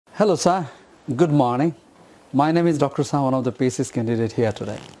Hello sir, good morning. My name is Dr. Sa, one of the PACES candidate here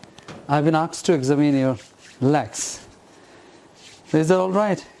today. I've been asked to examine your legs. Is that all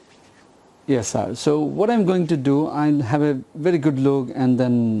right? Yes sir. So what I'm going to do, I'll have a very good look and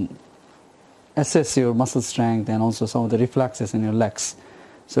then assess your muscle strength and also some of the reflexes in your legs.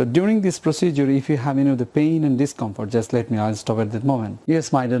 So during this procedure, if you have any of the pain and discomfort, just let me know. I'll stop at that moment.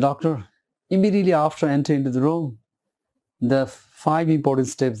 Yes, my dear doctor. Immediately after entering into the room, the 5 important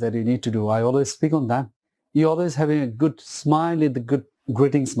steps that you need to do, I always speak on that. You always having a good smile with the good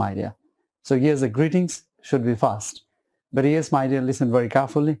greetings, my dear. So yes, the greetings should be fast. But yes, my dear, listen very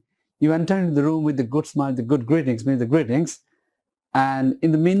carefully. You enter into the room with the good smile, the good greetings, means the greetings. And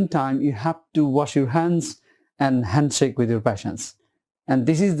in the meantime, you have to wash your hands and handshake with your patients. And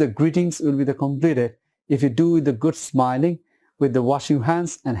this is the greetings will be the completed if you do with the good smiling, with the washing your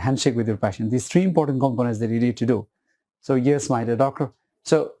hands and handshake with your patient. These 3 important components that you need to do. So yes, my dear doctor.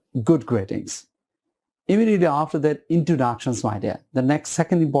 So good greetings. Immediately after that, introductions, my dear. The next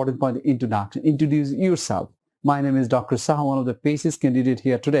second important point, the introduction. Introduce yourself. My name is Dr. Saha, one of the PACES candidate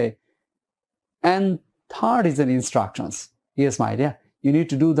here today. And third is the instructions. Yes, my dear. You need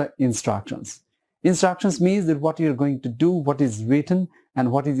to do the instructions. Instructions means that what you're going to do, what is written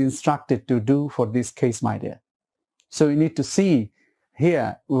and what is instructed to do for this case, my dear. So you need to see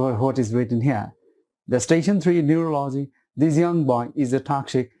here what is written here. The St-03 Neurology, this young boy is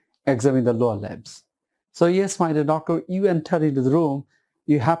ataxic, examine the lower limbs. So yes, my dear doctor, you enter into the room,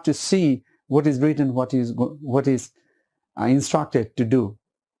 you have to see what is written, what is instructed to do.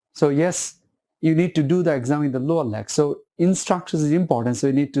 So yes, you need to do the examine the lower leg. So instructions is important. So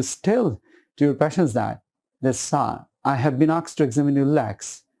you need to tell to your patients that, sir, I have been asked to examine your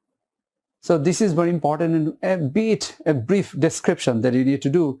legs. So this is very important, and be it a brief description that you need to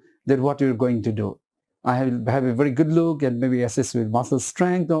do that what you're going to do. I have a very good look and maybe assess with muscle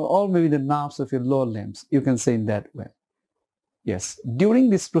strength or maybe the nerves of your lower limbs. You can say in that way. Yes.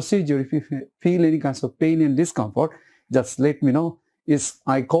 During this procedure, if you feel any kinds of pain and discomfort, just let me know.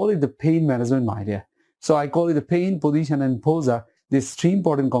 I call it the pain management, my dear. So I call it the pain, position and posture. These 3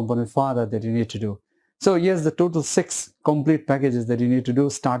 important components further that you need to do. So yes, the total 6 complete packages that you need to do,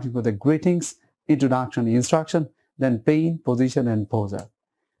 starting with the greetings, introduction, instruction, then pain, position and posture.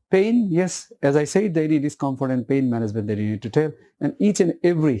 Pain, yes, as I said, daily discomfort and pain management that you need to tell. And each and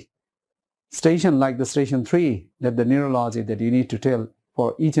every station, like the station 3, that the neurology that you need to tell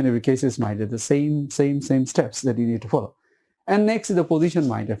for each and every cases, my dear, the same steps that you need to follow. And next is the position,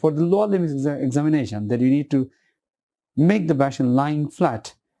 my dear. For the lower limb examination, that you need to make the patient lying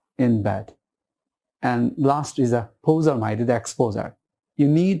flat in bed. And last is the posture, my dear, the exposure. You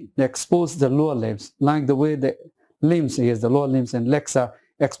need to expose the lower limbs, like the way the limbs, yes, the lower limbs and legs are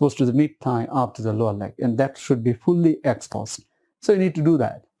exposed to the mid-thigh up to the lower leg, and that should be fully exposed. So you need to do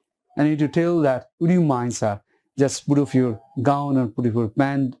that. And you need to tell that, would you mind, sir, just put off your gown and put your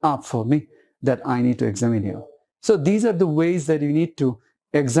band up for me, that I need to examine you. So these are the ways that you need to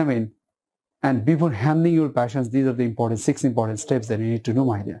examine, and before handling your patients, these are the 6 important steps that you need to do,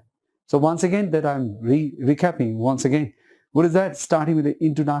 my dear. So once again, that I'm recapping once again. What is that? Starting with the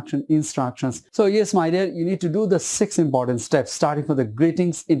introduction, instructions. So yes, my dear, you need to do the 6 important steps, starting with the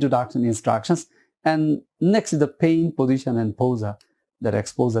greetings, introduction, instructions. And next is the pain, position and posture, that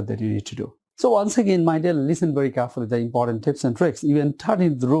exposure that you need to do. So once again, my dear, listen very carefully the important tips and tricks. You enter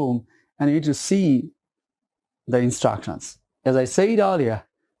in the room and you need to see the instructions. As I said earlier,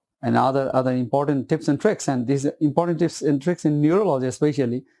 and other important tips and tricks, and these important tips and tricks in neurology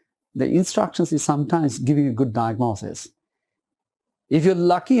especially, the instructions is sometimes giving a good diagnosis. If you're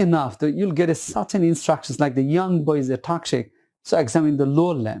lucky enough that you'll get such an instructions like the young boy is ataxic, so examine the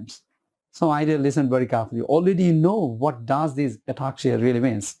lower limbs. So my dear, listen very carefully. Already you know what does this ataxia really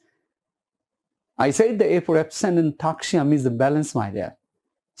means. I said the A for absent and ataxia means the balance, my dear.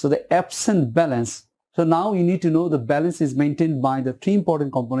 So the absent balance. So now you need to know the balance is maintained by the 3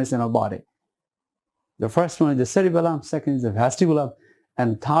 important components in our body. The first one is the cerebellum, second is the vestibular,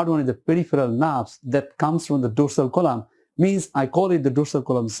 and third one is the peripheral nerves that comes from the dorsal column. Means I call it the dorsal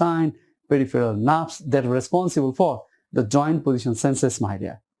column sign, peripheral nerves that are responsible for the joint position senses, my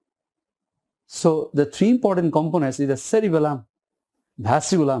dear. So the 3 important components is the cerebellum,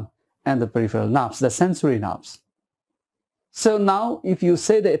 vestibulum and the peripheral nerves, the sensory nerves. So now if you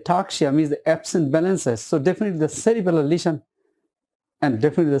say the ataxia means the absent balances, so definitely the cerebellar lesion, and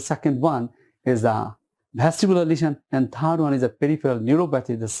definitely the second one is the vestibular lesion, and third one is the peripheral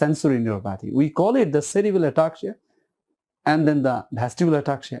neuropathy, the sensory neuropathy. We call it the cerebral ataxia, and then the vestibular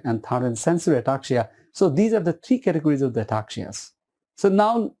ataxia, and third and sensory ataxia. So these are the 3 categories of the ataxias. So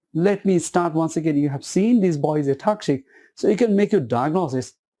now let me start once again. You have seen these boys ataxic, so you can make your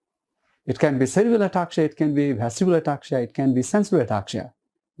diagnosis It can be cerebral ataxia, it can be vestibular ataxia, it can be sensory ataxia.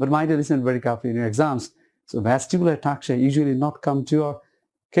 But my dear, listen very carefully in your exams. So vestibular ataxia usually not come to your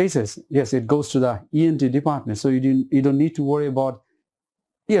cases. Yes, it goes to the ENT department. So you don't need to worry about,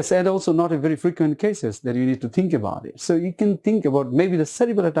 yes, and also not a very frequent cases that you need to think about it. So you can think about maybe the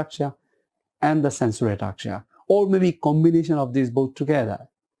cerebral ataxia and the sensory ataxia, or maybe combination of these both together.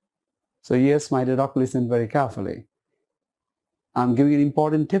 So yes, my dear doctor, listen very carefully. I'm giving you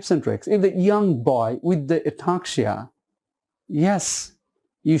important tips and tricks. If the young boy with the ataxia, yes,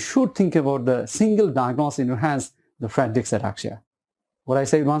 you should think about the single diagnosis in your hands, the Friedreich's ataxia. What I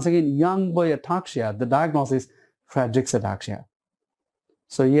say once again, young boy ataxia, the diagnosis, Friedreich's ataxia.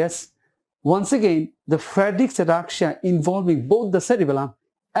 So yes, once again, the Friedreich's ataxia involving both the cerebellum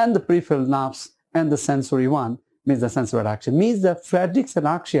and the peripheral nerves and the sensory one, means the sensory ataxia, means the Friedreich's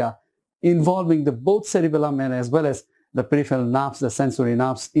ataxia involving the both cerebellum and as well as the peripheral nerves, the sensory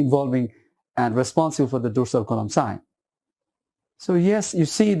nerves involving and responsible for the dorsal column sign. So yes, you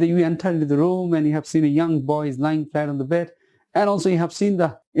see that you enter into the room and you have seen a young boy is lying flat on the bed, and also you have seen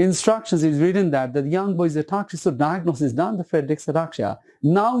the instructions is written that the young boy is ataxia, so diagnosis is done, the Friedreich's ataxia.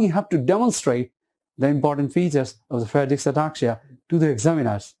 Now you have to demonstrate the important features of the Friedreich's ataxia to the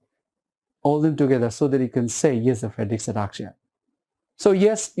examiners, all them together, so that you can say yes, the Friedreich's ataxia. So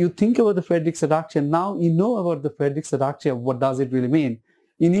yes, you think about the Friedreich's ataxia. Now you know about the Friedreich's ataxia. What does it really mean?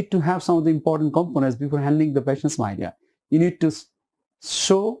 You need to have some of the important components before handling the patient's idea. You need to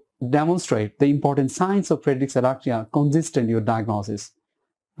show, demonstrate the important signs of Friedreich's ataxia consistent in your diagnosis.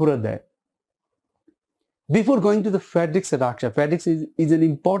 Put it there. Before going to the Friedreich's ataxia, Friedreich's is an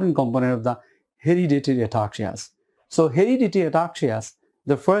important component of the hereditary ataxias. So hereditary ataxias,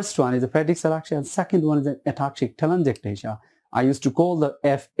 the first one is the Friedreich's ataxia, and second one is the ataxic telangiectasia. I used to call the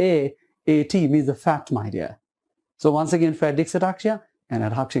FAAT, means the fat, my dear. So once again, Friedreich's ataxia and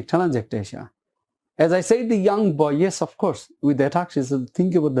ataxic telangiectasia. As I said, the young boy, yes, of course, with the ataxia, so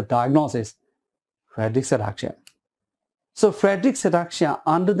think about the diagnosis, Friedreich's ataxia. So Friedreich's ataxia,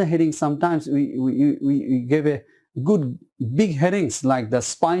 under the heading, sometimes we give a good big headings like the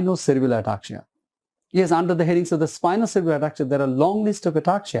spinocerebellar ataxia. Yes, under the headings of the spinocerebellar ataxia, there are a long list of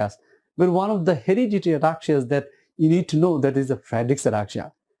ataxias, but one of the hereditary ataxias that you need to know, that is the Friedreich's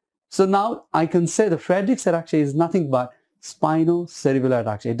ataxia. So now I can say the Friedreich's ataxia is nothing but spinocerebellar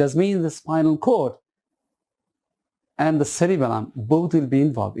ataxia. It does mean the spinal cord and the cerebellum both will be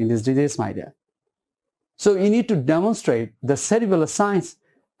involved in this disease, my dear. So you need to demonstrate the cerebellar signs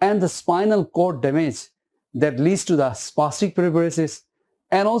and the spinal cord damage that leads to the spastic periparesis,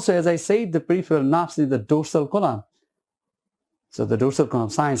 and also, as I said, the peripheral nerves in the dorsal column. So the dorsal column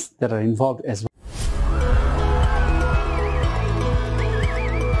signs that are involved as well.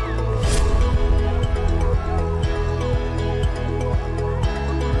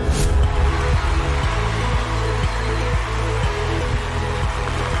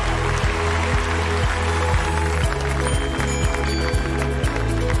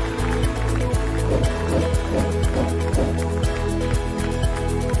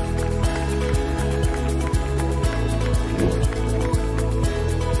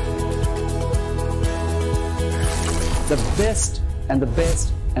 The best and the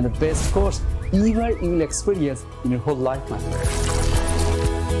best and the best course ever you will experience in your whole life, my friend.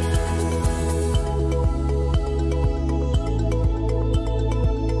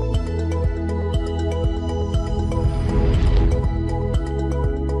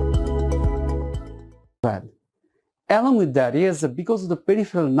 Well, along with that, yes, because the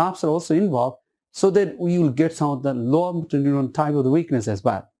peripheral nerves are also involved, so that we will get some of the lower motor neuron type of the weakness as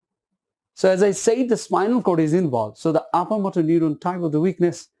well. So as I said, the spinal cord is involved. So the upper motor neuron type of the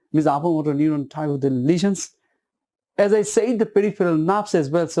weakness means upper motor neuron type of the lesions. As I said, the peripheral nerves as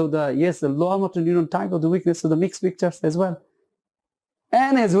well. So the lower motor neuron type of the weakness, so the mixed pictures as well.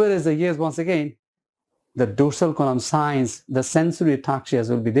 And as well as once again, the dorsal column signs, the sensory ataxias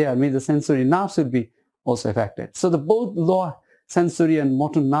will be there. Means the sensory nerves will be also affected. So the both lower sensory and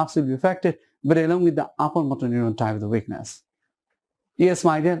motor nerves will be affected, but along with the upper motor neuron type of the weakness. Yes,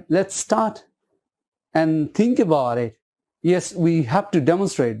 my dear, let's start and think about it. Yes, we have to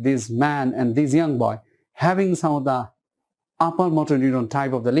demonstrate this man and this young boy having some of the upper motor neuron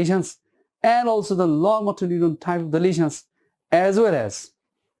type of the lesions and also the lower motor neuron type of the lesions, as well as,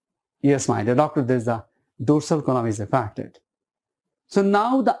 yes, my dear doctor, there's the dorsal column is affected. So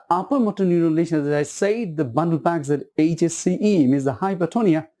now the upper motor neuron lesions, as I said, the bundle packs that HSCE means the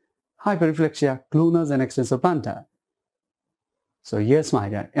hypertonia, hyperreflexia, clonus and extensor plantar. So yes, my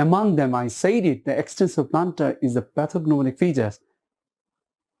dear, among them I said it, the extensor plantar is the pathognomonic features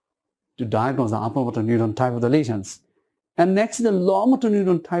to diagnose the upper motor neuron type of the lesions. And next is the lower motor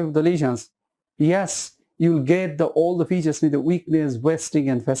neuron type of the lesions. Yes, you will get all the features with the weakness, wasting,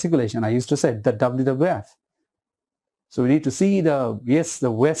 and fasciculation. I used to say the WWF. So we need to see the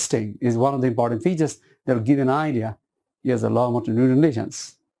wasting is one of the important features that will give an idea. Yes, the lower motor neuron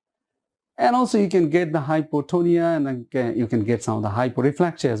lesions. And also you can get the hypotonia, and you can get some of the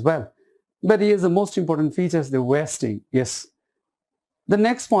hyporeflexia as well. But here's the most important features, the wasting. Yes. The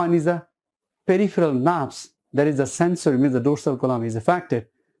next point is the peripheral nerves. That is the sensory, means the dorsal column is affected.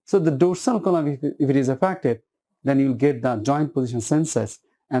 So the dorsal column, if it is affected, then you'll get the joint position senses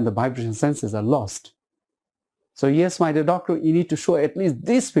and the vibration senses are lost. So yes, my dear doctor, you need to show at least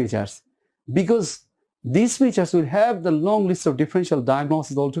these features, because these features will have the long list of differential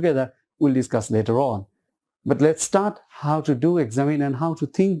diagnosis altogether. We'll discuss later on. But let's start how to do, examine, and how to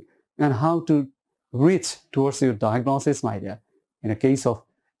think and how to reach towards your diagnosis, my dear, in a case of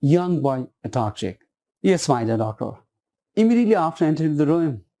young boy ataxic. Yes, my dear doctor. Immediately after entering the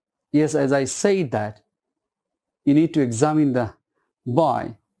room, yes, as I said that, you need to examine the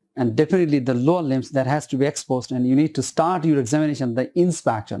boy, and definitely the lower limbs that has to be exposed, and you need to start your examination, the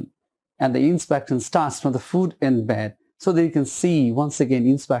inspection. And the inspection starts from the foot and bed, so that you can see, once again,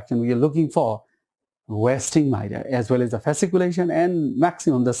 inspection, we are looking for wasting, my dear, as well as the fasciculation and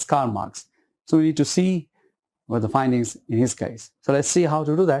maximum the scar marks. So we need to see what the findings in his case. So let's see how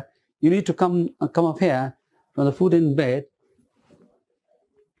to do that. You need to come up here from the foot and bed,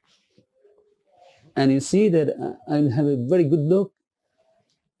 and you see that I'll have a very good look,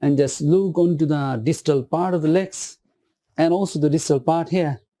 and just look onto the distal part of the legs, and also the distal part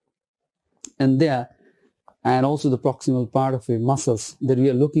here and there, and also the proximal part of the muscles that we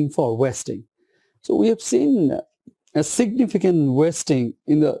are looking for wasting. So we have seen a significant wasting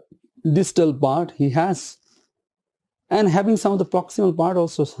in the distal part he has, and having some of the proximal part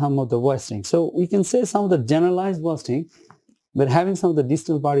also some of the wasting. So we can say some of the generalized wasting, but having some of the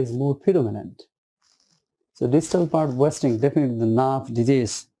distal part is more predominant. So distal part wasting, definitely the nerve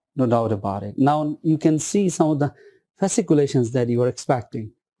disease, no doubt about it. Now you can see some of the fasciculations that you are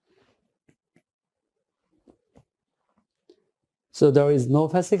expecting. So there is no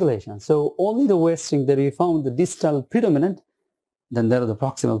fasciculation. So only the wasting that we found, the distal predominant, then there is the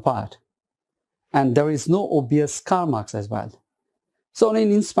proximal part. And there is no obvious scar marks as well. So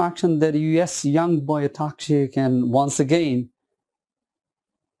in inspection that yes, young boy ataxic, and once again,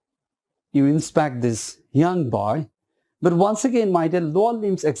 you inspect this young boy. But once again, my dear, lower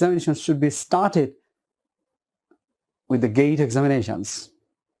limbs examination should be started with the gait examinations.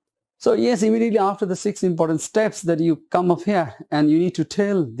 So yes, immediately after the 6 important steps that you come up here, and you need to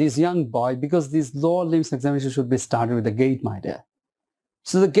tell this young boy, because this lower limbs examination should be started with the gait, my dear.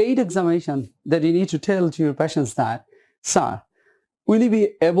 So the gait examination that you need to tell to your patients that, sir, will you be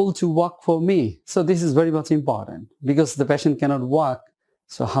able to walk for me? So this is very much important, because the patient cannot walk.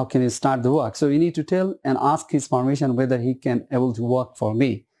 So how can he start the work? So you need to tell and ask his permission whether he can able to work for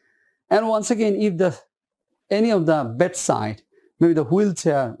me. And once again, if any of the bedside, maybe the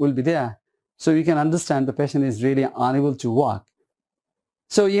wheelchair will be there, so you can understand the patient is really unable to walk.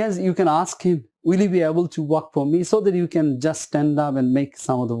 So yes, you can ask him, will you be able to walk for me, so that you can just stand up and make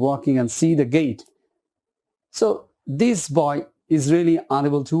some of the walking and see the gait. So this boy is really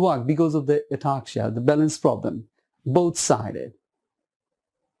unable to walk because of the ataxia, the balance problem, both-sided.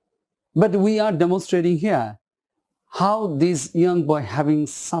 But we are demonstrating here how this young boy having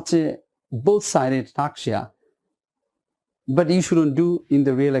such a both-sided ataxia, but you shouldn't do in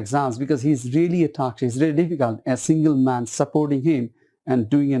the real exams, because he's really ataxia. It's very difficult, a single man supporting him and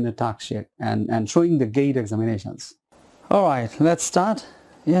doing an ataxia and showing the gait examinations. All right, let's start.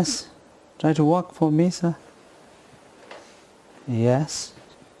 Yes, try to walk for me, sir. Yes.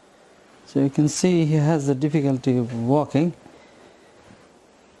 So you can see he has the difficulty of walking.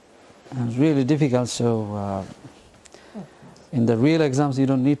 It's really difficult. So in the real exams, you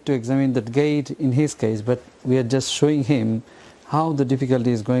don't need to examine the gait in his case, but we are just showing him how the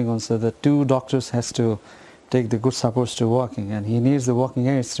difficulty is going on. So the 2 doctors has to take the good supports to walking, and he needs the walking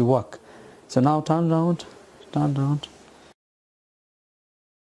aids to walk. So now turn around, turn around.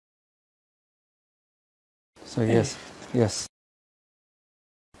 So yes, yes.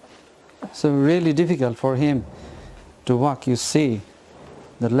 So really difficult for him to walk. You see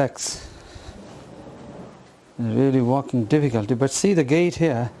the legs. Really walking difficulty, but see the gait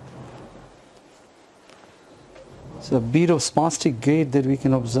here. It's a bit of spastic gait that we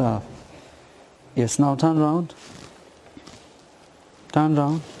can observe. Yes, now turn around. Turn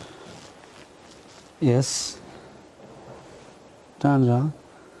around. Yes. Turn around.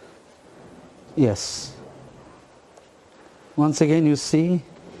 Yes. Once again you see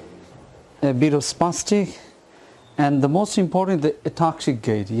a bit of spastic And the most important, the ataxic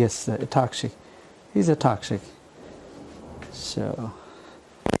gait. Yes, the ataxic. He's ataxic. So,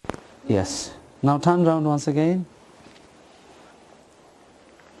 yes. Now turn around once again.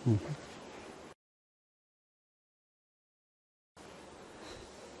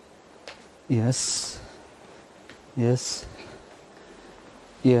 Yes. Yes.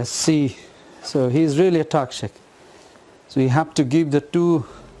 Yes, see. So he's really ataxic. So you have to give the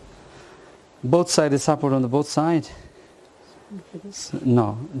both sides support on the both sides. So,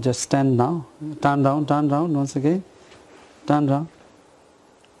 no, just stand now. Turn round once again. Turn round.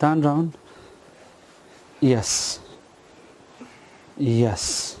 Turn round. Yes.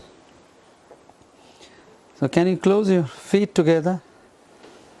 Yes. So can you close your feet together?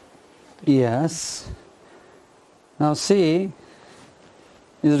 Yes. Now see,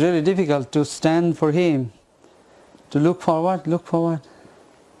 it's really difficult to stand for him, to look forward.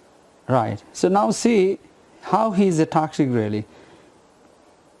 Right. So now see how he is ataxic really.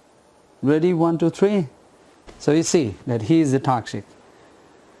 Ready, 1, 2, 3. So you see that he is ataxic.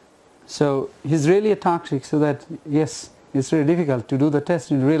 So he's really ataxic, so that yes, it's really difficult to do the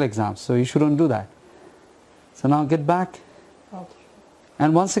test in real exams. So you shouldn't do that. So now get back.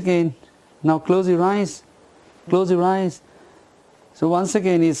 And once again, now close your eyes. Close your eyes. So once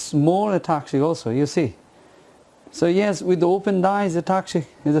again, it's more ataxic also, you see. So yes, with the opened eyes, ataxic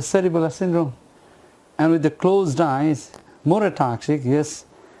is a cerebellar syndrome. And with the closed eyes, more ataxic, yes.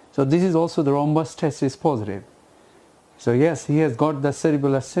 So this is also the rhombus test is positive. So yes, he has got the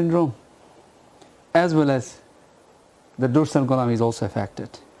cerebellar syndrome as well as the dorsal column is also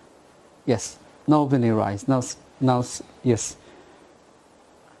affected. Yes, now open your eyes. Now, yes.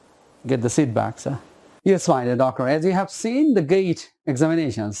 Get the seat back, sir. Yes, my dear doctor, as you have seen the gait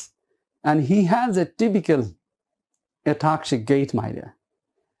examinations, and he has a typical ataxic gait, my dear.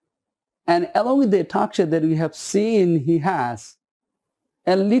 And along with the ataxia that we have seen, he has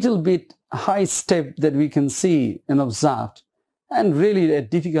a little bit high step that we can see and observed, and really a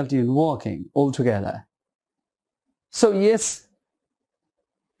difficulty in walking altogether. So yes,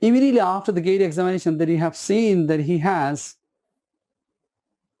 immediately after the gait examination that you have seen that he has,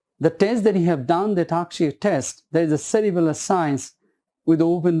 the test that he have done, the ataxia test, there is a cerebellar signs with the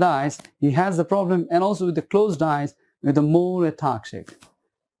opened eyes, he has the problem, and also with the closed eyes, with the more ataxic.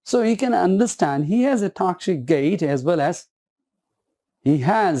 So you can understand he has ataxic gait as well as he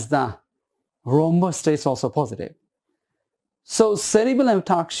has the rhombus test also positive. So cerebral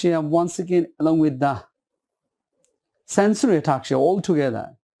ataxia, once again, along with the sensory ataxia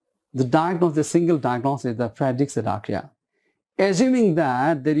altogether, the diagnosis, the single diagnosis, the Friedreich's ataxia. Assuming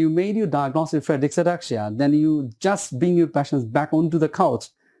that you made your diagnosis Friedreich's ataxia, then you just bring your patients back onto the couch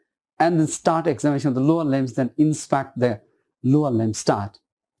and then start examination of the lower limbs, then inspect the lower limb start.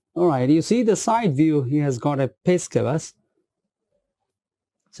 Alright, you see the side view, he has got a PACE crevasse.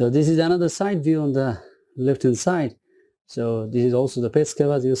 So this is another side view on the left hand side. So this is also the PACE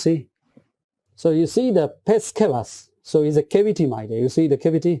crevasse, you see. So you see the PACE crevasse. So it's a cavity, my dear. You see the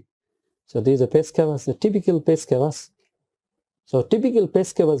cavity. So this is a PACE crevasse, the typical PACE crevasse. So typical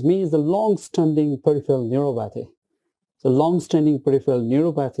PACE crevasse means the long-standing peripheral neuropathy. So long-standing peripheral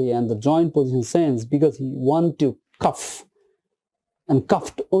neuropathy and the joint position sense, because he want to cuff and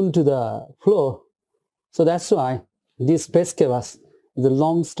cuffed onto the floor. So that's why this PACE crevasse is a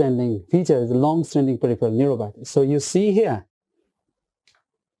long-standing feature, is a long-standing peripheral neuropathy. So you see here,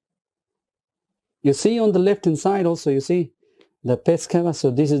 you see on the left-hand side also, you see the PACE crevasse.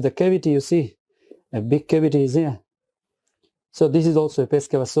 So this is the cavity, you see, a big cavity is here. So this is also a PACE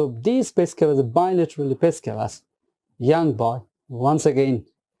crevasse. So this PACE crevasse is bilaterally PACE crevasse. Young boy, once again,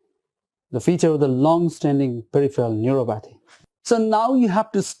 the feature of the long-standing peripheral neuropathy. So now you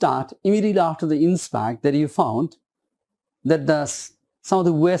have to start immediately after the inspect that you found that some of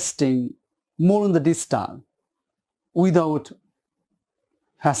the wasting more on the distal without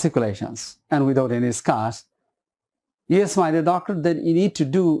fasciculations and without any scars. Yes, my dear doctor, then you need to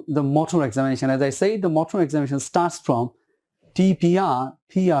do the motor examination. As I say, the motor examination starts from TPR,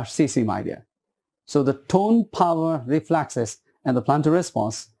 PRCC, my dear. So the tone, power, reflexes, and the plantar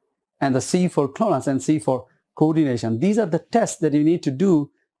response, and the C for clearance and C for coordination. These are the tests that you need to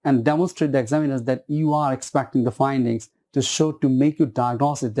do and demonstrate the examiners that you are expecting the findings to show, to make you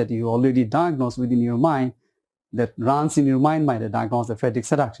diagnosis that you already diagnosed within your mind, that runs in your mind by the diagnosis of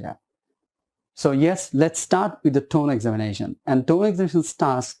Friedreich's ataxia. So yes, let's start with the tone examination. And tone examination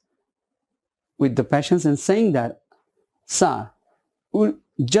starts with the patients and saying that, sir,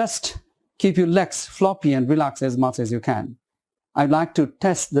 just keep your legs floppy and relax as much as you can. I'd like to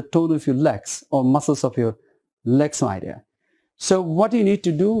test the tone of your legs or muscles of your legs, my dear. So what you need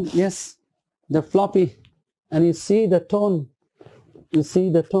to do, yes, the floppy and you see the tone. You see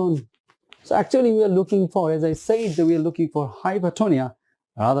the tone. So actually we are looking for, as I said, we are looking for hypertonia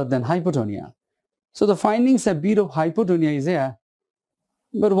rather than hypotonia. So the findings a bit of hypotonia is there,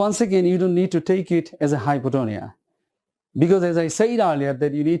 but once again you don't need to take it as a hypotonia, because as I said earlier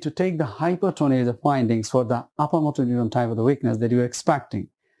that you need to take the hypertonia as the findings for the upper motor neuron type of the weakness that you're expecting.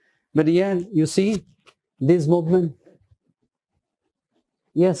 But here you see this movement.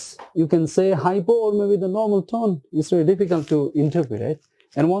 Yes, you can say hypo or maybe the normal tone. It's very difficult to interpret it.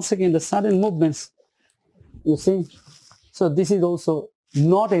 And once again, the sudden movements, you see. So this is also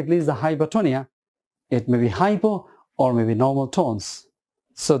not at least the hypertonia. It may be hypo or maybe normal tones.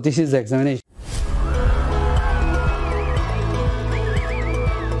 So this is the examination.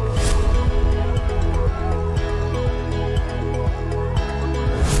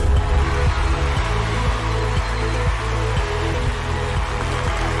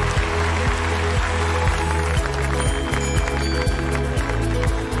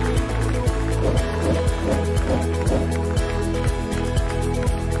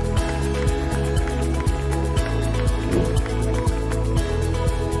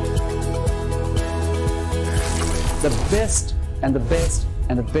 The best and the best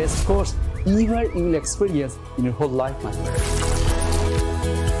and the best course ever you will experience in your whole life, my friend.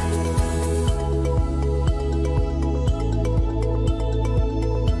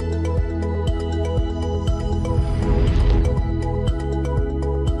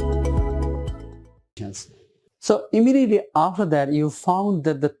 So immediately after that, you found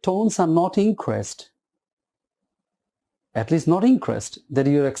that the tones are not increased, at least not increased, that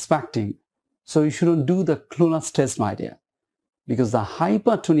you're expecting. So you shouldn't do the Clonus test, my dear, because the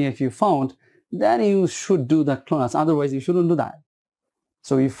hypertonia, if you found, then you should do the Clonus. Otherwise, you shouldn't do that.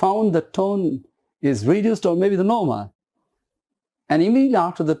 So you found the tone is reduced or maybe the normal, and immediately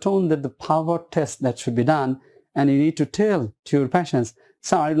after the tone, that the power test that should be done, and you need to tell to your patients,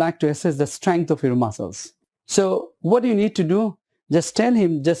 "Sir, I'd like to assess the strength of your muscles." So what you need to do, just tell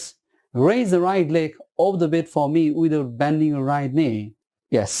him, just raise the right leg off the bed for me without bending your right knee.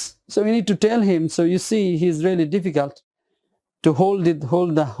 Yes. So you need to tell him. So you see, he's really difficult to hold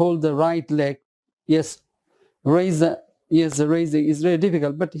the right leg. Yes. Raise the raising is really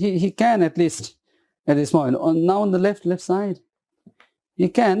difficult, but he can at least at this moment. Now on the left side, he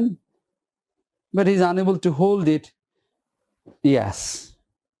can, but he's unable to hold it. Yes.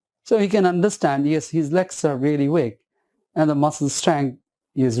 So he can understand, yes, his legs are really weak and the muscle strength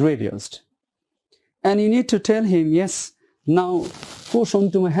is reduced. And you need to tell him, yes, now push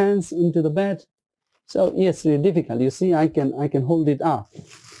onto my hands into the bed. So yes, really difficult. You see, I can hold it up.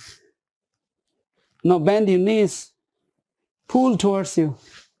 Now bend your knees, pull towards you.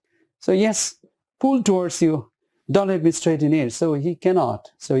 So yes, pull towards you. Don't let me straighten it. So he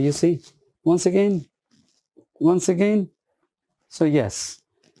cannot. So you see, once again. So yes.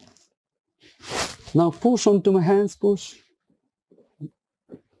 Now push onto my hands, push.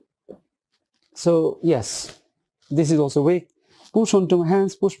 So yes, this is also weak. Push onto my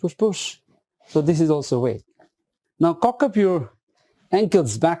hands, push. So this is also weak. Now cock up your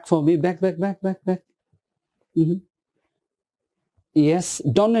ankles back for me, back. Yes,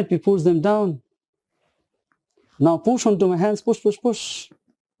 don't let me push them down. Now push onto my hands, push.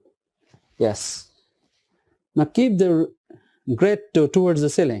 Yes. Now keep the great toe towards the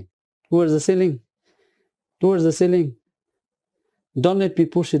ceiling. Don't let me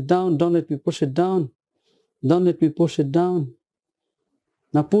push it down.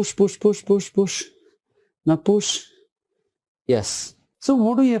 Now push. Now push. Yes. So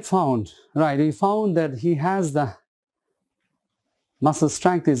what do you have found? Right, we found that he has the muscle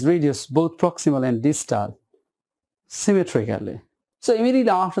strength is reduced both proximal and distal symmetrically. So immediately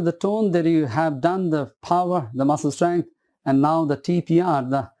after the tone that you have done the power, the muscle strength, and now the TPR,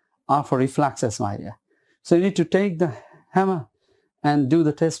 the R for reflexes, my dear. So you need to take the hammer and do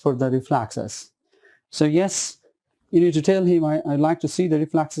the test for the reflexes. So yes, you need to tell him, I'd like to see the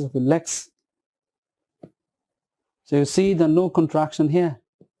reflexes of the legs. So you see the no contraction here.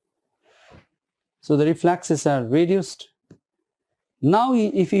 So the reflexes are reduced. Now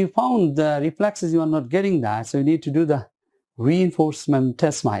if you found the reflexes, you are not getting that, so you need to do the reinforcement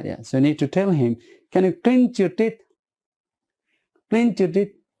test, my dear. So you need to tell him, can you clench your teeth?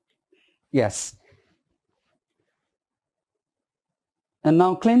 Yes. And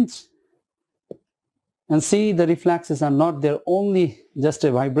now clench. And see, the reflexes are not there, only just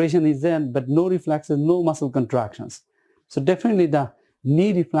a vibration is there, but no reflexes, no muscle contractions. So definitely the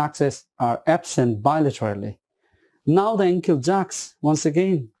knee reflexes are absent bilaterally. Now the ankle jacks once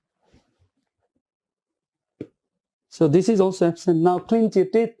again. So this is also absent. Now clench your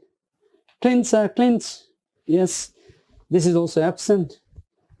teeth. Clench. Yes, this is also absent.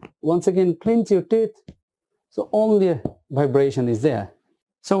 Once again, clench your teeth. So only a vibration is there.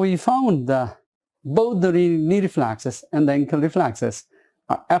 So we found both the knee reflexes and the ankle reflexes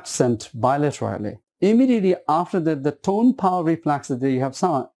are absent bilaterally. Immediately after that, the tone power reflexes that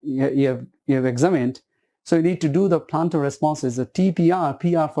you have examined, so you need to do the plantar responses, the TPR,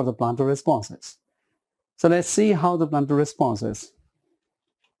 PR for the plantar responses. So let's see how the plantar response is.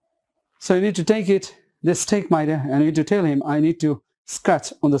 So you need to take it, this take my dear, and you need to tell him, I need to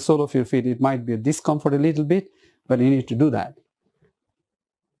scratch on the sole of your feet. It might be a discomfort a little bit, but you need to do that.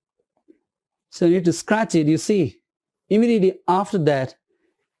 So you need to scratch it, you see. Immediately after that,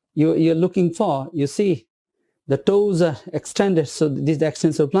 you're looking for, you see, the toes are extended, so this is the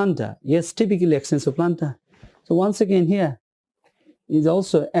extensor plantar. Yes, typically extensor plantar. So once again here is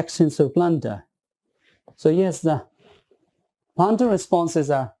also extensor plantar. So yes, the plantar responses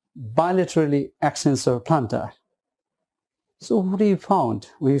are bilaterally extensor plantar. So what we found?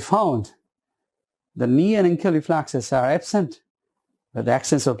 We found the knee and ankle reflexes are absent, but the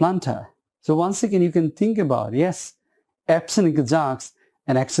extensor plantar. So once again you can think about, yes, absent ankle jogs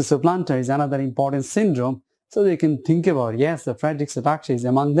and extensor plantar is another important syndrome. So they can think about, yes, the Friedreich's ataxia is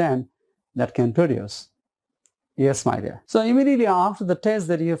among them that can produce. Yes, my dear. So immediately after the test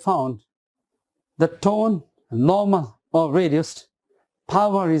that you have found, the tone normal or reduced,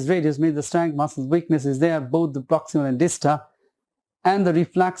 power is reduced, means the strength, muscle weakness is there, both the proximal and distal, and the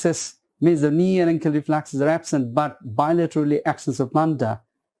reflexes, means the knee and ankle reflexes are absent, but bilaterally extensor plantar.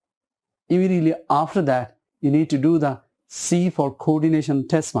 Immediately after that, you need to do the C for coordination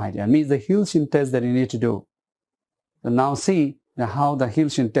test, my dear, means the heel shin test that you need to do. So now see how the heel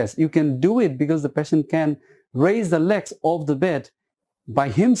shin test. You can do it because the patient can raise the legs off the bed by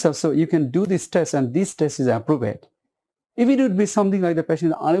himself. So you can do this test, and this test is appropriate. If it would be something like the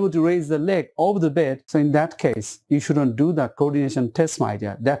patient is unable to raise the leg off the bed, so in that case, you shouldn't do the coordination test, my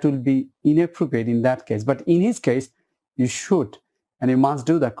dear. That will be inappropriate in that case. But in his case, you should, and you must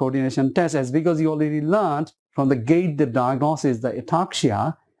do the coordination test, as because you already learned from the gait the diagnosis, the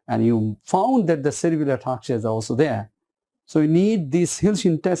ataxia, and you found that the cerebral ataxia is also there. So you need this heel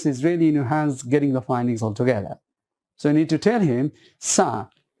shin test is really in your hands getting the findings all together. So you need to tell him, sir,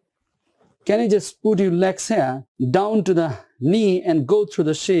 can you just put your legs here down to the knee and go through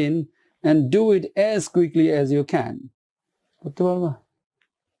the shin and do it as quickly as you can.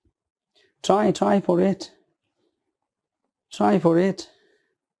 Try for it. Try for it.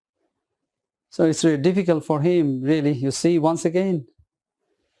 So it's really difficult for him, really. You see, once again,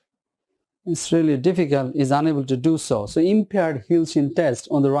 it's really difficult. He's unable to do so. So impaired heel shin test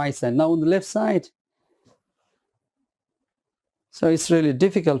on the right side. Now on the left side. So it's really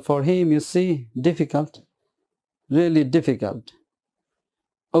difficult for him, you see, difficult, really difficult.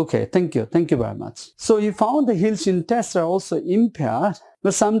 Okay, thank you very much. So you found the heel shin tests are also impaired,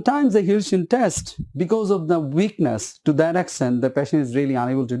 but sometimes the heel shin test, because of the weakness to that extent, the patient is really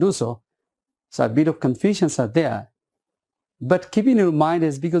unable to do so. So a bit of confusions are there. But keep in your mind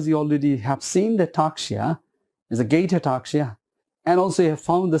is because you already have seen the ataxia, is a gait ataxia, and also you have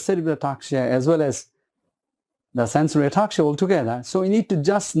found the cerebral ataxia as well as the sensory ataxia altogether. So you need to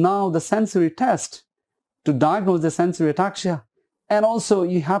just now the sensory test to diagnose the sensory ataxia. And also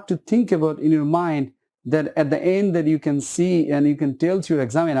you have to think about in your mind that at the end that you can see and you can tell to your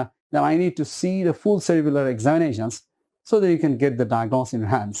examiner that I need to see the full cerebral examinations so that you can get the diagnosis in your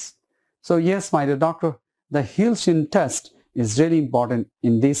hands. So yes, my dear doctor, the heel shin test is really important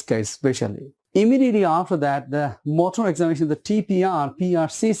in this case especially. Immediately after that, the motor examination, the TPR,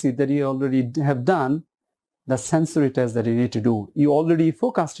 PRCC that you already have done, the sensory test that you need to do. You already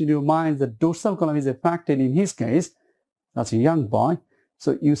focused in your mind that dorsal column is affected in his case. That's a young boy.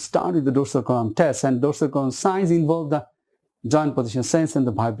 So you start with the dorsal column test, and dorsal column signs involve the joint position sense and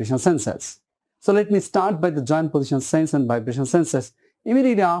the vibration senses. So let me start by the joint position sense and vibration senses.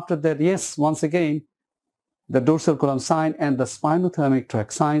 Immediately after that, yes, once again, the dorsal column sign and the spinothalamic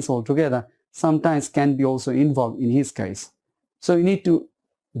tract signs altogether sometimes can be also involved in his case. So you need to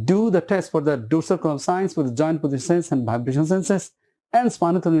do the test for the dorsal column signs for the joint position sense and vibration senses, and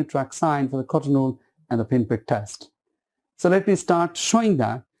spinothalamic tract sign for the cottonwool and the pinprick test. So let me start showing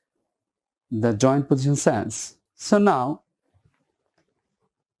that the joint position sense. So now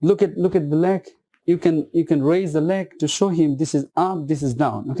look at the leg. You can raise the leg to show him this is up, this is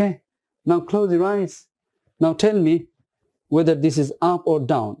down. Okay. Now close your eyes. Now tell me whether this is up or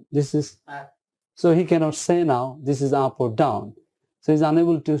down. This is up. So he cannot say now this is up or down. So he's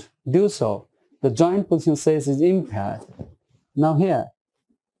unable to do so. The joint position sense is impaired. Now here.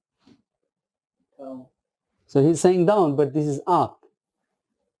 So he's saying down, but this is up.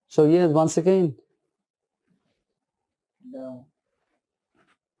 So yes, once again, Down.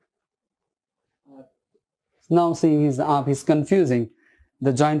 Now seeing his up, he's confusing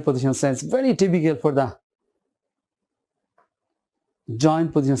the joint position sense. Very typical for the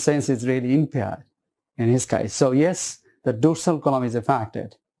joint position sense is really impaired in his case. So yes, the dorsal column is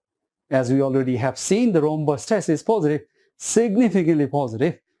affected. As we already have seen, the rhombus test is positive, significantly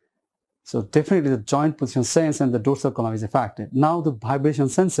positive. So definitely the joint position sense and the dorsal column is affected. Now the vibration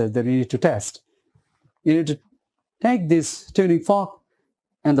sensors that we need to test. You need to take this tuning fork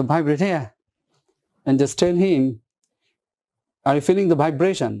and the vibrator and just tell him, are you feeling the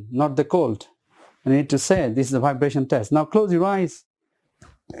vibration, not the cold? And you need to say, this is the vibration test. Now close your eyes.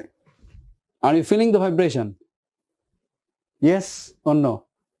 Are you feeling the vibration? Yes or no?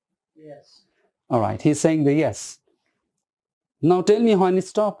 Yes. All right, he's saying the yes. Now tell me when it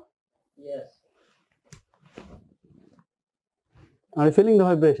stops. Yes. Are you feeling the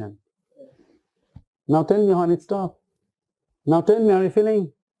vibration? Yes. Now tell me when it stops. Now tell me, are you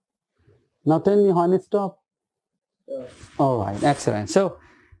feeling? Now tell me when it stops. Yes. All right, excellent. So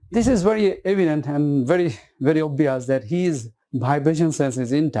this is very evident and very, very obvious that his vibration sense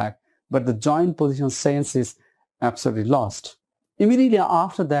is intact, but the joint position sense is absolutely lost. Immediately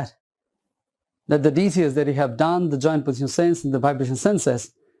after that the DCS that we have done, the joint position sense and the vibration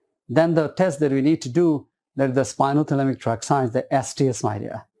senses, then the test that we need to do, that is the spinothalamic tract signs, the STS, my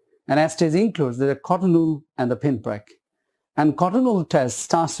dear. And STS includes the cottonwool and the pinprick. And cottonwool test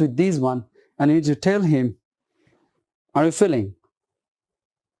starts with this one, and you need to tell him, are you feeling?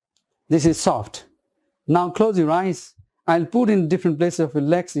 This is soft. Now close your eyes. I'll put in different places of your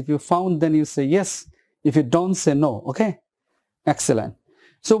legs. If you found, then you say yes. If you don't, say no. Okay? Excellent.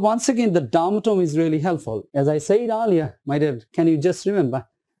 So once again, the dermatome is really helpful. As I said earlier, my dear, can you just remember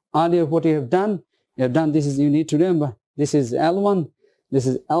earlier what you have done? You have done this is, you need to remember, this is L1, this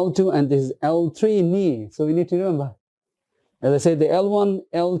is L2, and this is L3 knee. So we need to remember. As I said, the L1,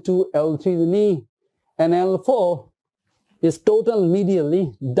 L2, L3 is the knee, and L4 is total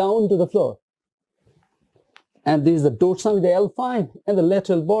medially down to the floor. And this is the dorsum with the L5, and the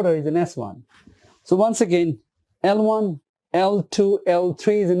lateral border is an S1. So once again, L1, L2,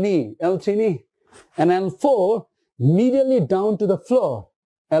 L3 is the knee, L3 knee, and L4 medially down to the floor.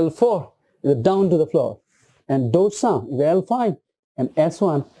 L4 is down to the floor, and dorsum is L5, and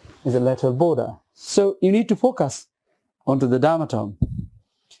S1 is the lateral border. So you need to focus onto the dermatome.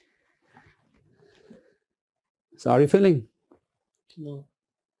 So are you feeling? No.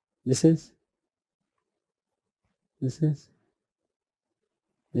 This is? This is?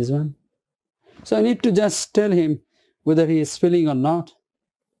 This one? So I need to just tell him whether he is feeling or not.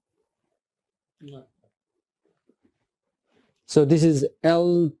 No. So this is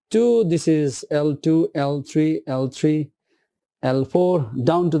L2, this is L2, L3, L3, L4,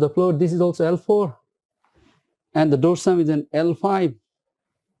 down to the floor. This is also L4. And the dorsum is an L5,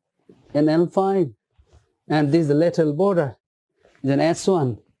 an L5. And this is the lateral border, is an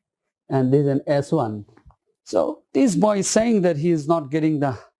S1, and this is an S1. So this boy is saying that he is not getting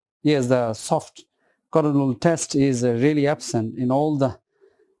the, yes, the soft coronal test is really absent in all the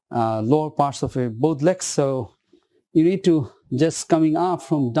lower parts of both legs. So you need to just coming up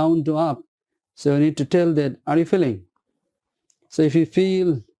from down to up. So you need to tell that, are you feeling? So if you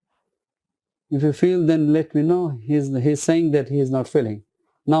feel, then let me know. He's saying that he is not feeling.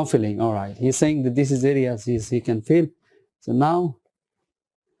 Now feeling, all right. He's saying that this is areas he can feel. So now.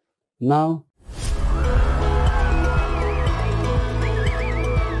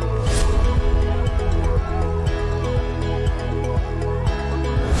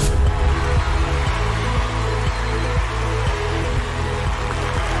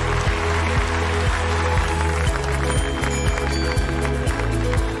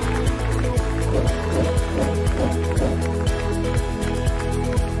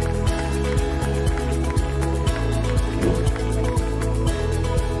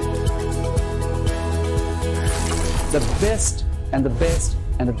 The best and the best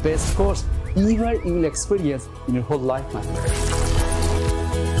and the best course ever you will experience in your whole life, man.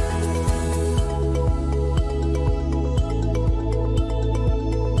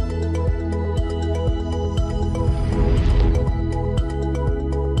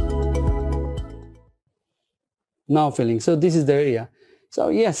 Now feeling. So this is the area. So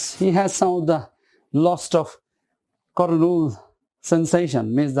yes, he has some of the loss of coronal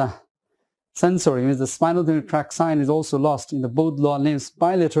sensation, means the sensory, means the spinal tract sign is also lost in the both lower limbs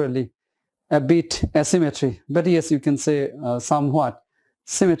bilaterally, a bit asymmetry, but yes, you can say somewhat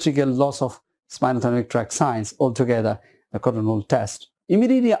symmetrical loss of spinal tract signs altogether, the coronal test.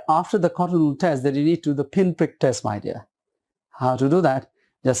 Immediately after the coronal test, that you need to do the pinprick test, my dear. How to do that?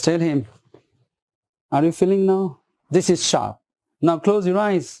 Just tell him, are you feeling now? This is sharp. Now close your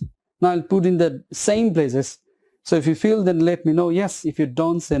eyes. Now I'll put in the same places. So if you feel, then let me know yes. If you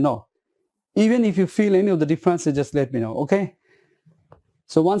don't, say no. Even if you feel any of the differences, just let me know, okay?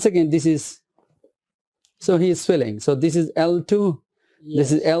 So once again, this is, so he is feeling. So this is L2, Yes.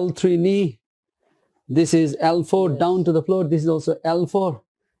 this is L3 knee, this is L4 Yes. down to the floor, this is also L4,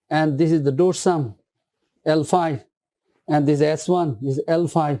 and this is the dorsum, L5, and this is S1, this is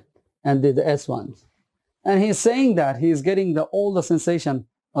L5, and this is the S1. And he's saying that he is getting all the sensation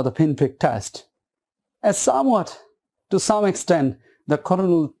of the pinprick test. As somewhat, to some extent, the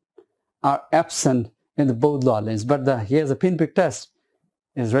coronal are absent in the both lower limbs, but he has a pinprick test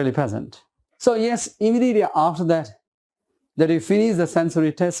is really present. So yes, immediately after that you finish the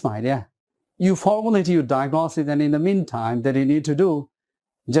sensory test, my dear, you formulate your diagnosis, and in the meantime that you need to do,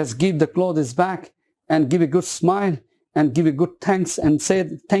 just give the clothes back and give a good smile and give a good thanks and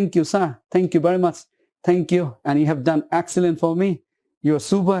say, thank you, sir, thank you very much, thank you, and you have done excellent for me, you're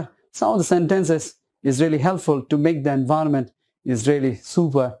super. Some of the sentences is really helpful to make the environment is really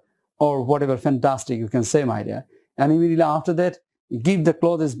super or whatever fantastic you can say, my dear. And immediately after that, give the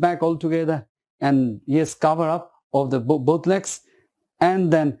clothes back altogether and yes, cover up of the both legs,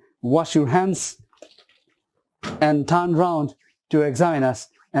 and then wash your hands and turn round to examiners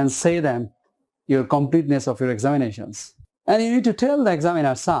and say them your completeness of your examinations. And you need to tell the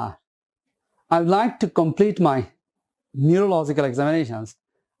examiner, sir, I would like to complete my neurological examinations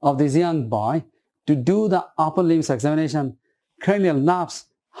of this young boy to do the upper limbs examination, cranial nerves,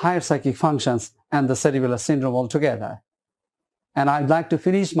 higher psychic functions, and the cerebellar syndrome altogether. And I'd like to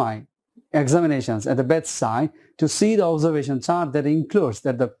finish my examinations at the bedside to see the observation chart that includes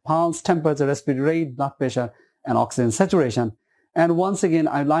that the pulse, temperature, respiratory rate, blood pressure, and oxygen saturation. And once again,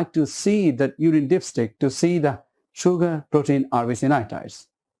 I'd like to see the urine dipstick to see the sugar, protein, RBC nitrites.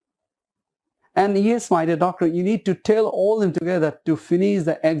 And yes, my dear doctor, you need to tell all them together to finish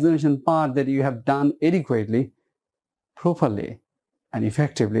the examination part that you have done adequately, properly, and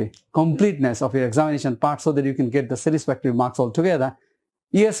effectively, completeness of your examination part so that you can get the satisfactory marks altogether.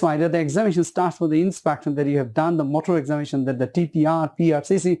 Yes, my dear, the examination starts with the inspection that you have done, the motor examination, that the TPR,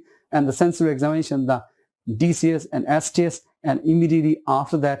 PRCC, and the sensory examination, the DCS and STS, and immediately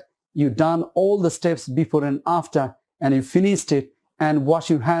after that, you've done all the steps before and after, and you finished it, and wash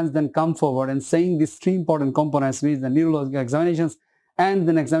your hands, then come forward and saying these three important components, which is the neurological examinations, and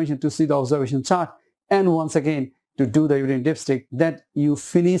then examination to see the observation chart, and once again, to do the urine dipstick, that you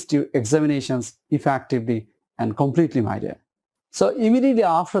finished your examinations effectively and completely, my dear. So immediately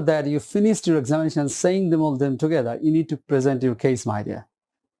after that, you finished your examinations, saying them all them together, you need to present your case, my dear.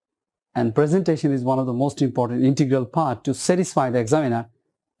 And presentation is one of the most important integral part to satisfy the examiner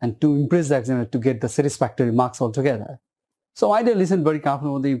and to impress the examiner to get the satisfactory marks altogether. So I did listen very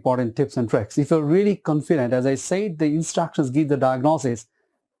carefully on the important tips and tricks. If you're really confident, as I said, the instructions give the diagnosis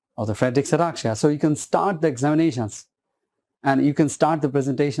of the Friedreich's ataxia. So you can start the examinations and you can start the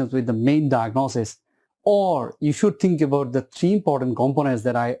presentations with the main diagnosis, or you should think about the three important components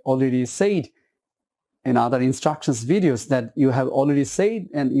that I already said in other instructions videos that you have already said,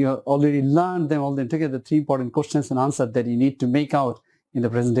 and you have already learned them all together, the three important questions and answers that you need to make out in the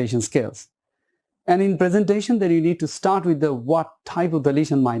presentation skills. And in presentation, then you need to start with the what type of the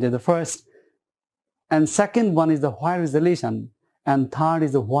lesion, mind, the first. And second one is the where is the lesion. And third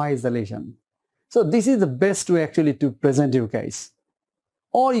is the why is the lesion. So this is the best way actually to present your case.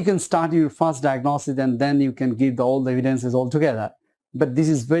 Or you can start your first diagnosis and then you can give all the evidences all together. But this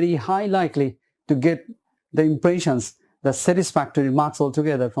is very high likely to get the impressions, the satisfactory marks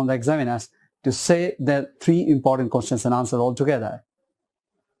altogether from the examiners to say the three important questions and answers altogether.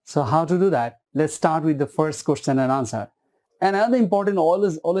 So how to do that? Let's start with the first question and answer. And another important,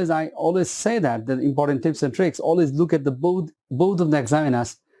 I always say that the important tips and tricks, always look at the both of the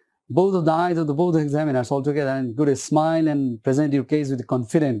examiners, both of the eyes of the both examiners altogether, and give a smile and present your case with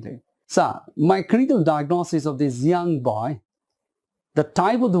confidently. So my clinical diagnosis of this young boy, the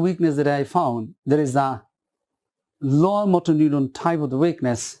type of the weakness that I found, there is a lower motor neuron type of the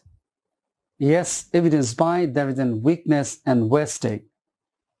weakness. Yes, evidenced by there is a weakness and wasting.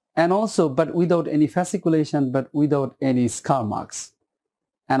 And also, but without any fasciculation, but without any scar marks.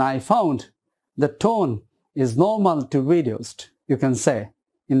 And I found the tone is normal to reduced, you can say,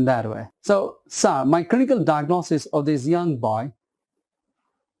 in that way. So, sir, my clinical diagnosis of this young boy,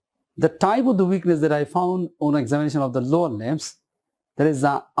 the type of the weakness that I found on examination of the lower limbs, there is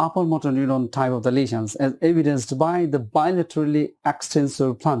the upper motor neuron type of the lesions as evidenced by the bilaterally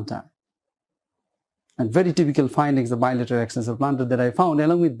extensor plantar. And very typical findings of bilateral extensor plantar that I found.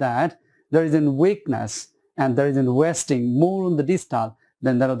 Along with that, there is a weakness and there is a wasting more on the distal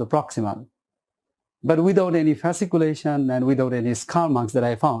than that of the proximal. but without any fasciculation and without any scar marks that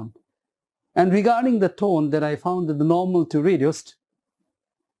I found. And regarding the tone, that I found that the normal to reduced,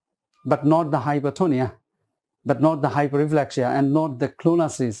 but not the hypertonia, but not the hyperreflexia, and not the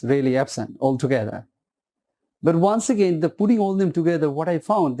clonus really absent altogether. But once again, the putting all them together, what I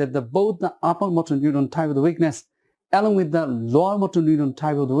found that both the upper motor neuron type of the weakness, along with the lower motor neuron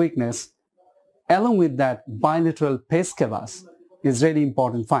type of the weakness, along with that bilateral PACE cavus, is really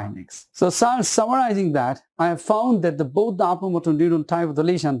important findings. So summarizing that, I have found that both the upper motor neuron type of the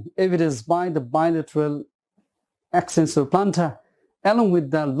lesion, evidenced by the bilateral extensor plantar, along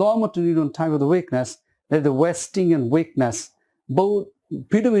with the lower motor neuron type of the weakness, that the wasting and weakness, both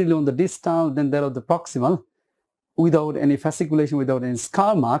predominantly on the distal, then that of the proximal, without any fasciculation, without any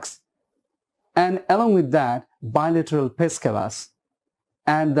scar marks, and along with that, bilateral PACE cavus.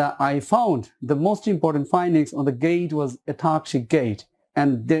 And I found the most important findings on the gait was ataxic gait,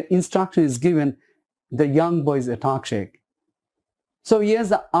 and the instruction is given, the young boy is ataxic. So yes,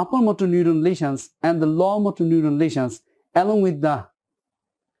 the upper motor neuron lesions and the lower motor neuron lesions, along with the,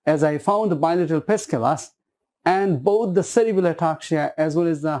 as I found, the bilateral PACE cavus, and both the cerebral ataxia as well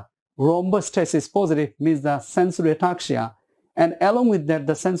as the rhombostasis positive, means the sensory ataxia, and along with that,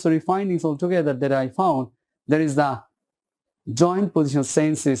 the sensory findings altogether that I found, there is the joint position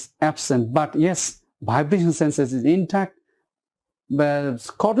sense is absent, but yes, vibration senses is intact, but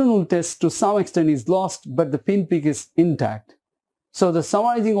coronal test to some extent is lost, but the pinprick is intact. So the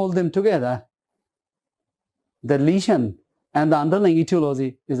summarizing all them together, the lesion and the underlying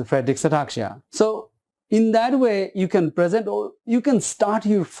etiology is the Friedreich's ataxia. So in that way, you can present, or you can start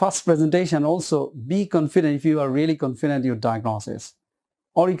your first presentation also, be confident if you are really confident in your diagnosis.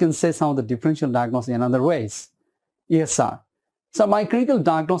 Or you can say some of the differential diagnosis in other ways. Yes, sir. So my clinical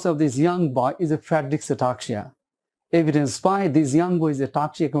diagnosis of this young boy is a Friedreich's ataxia, evidenced by this young boy is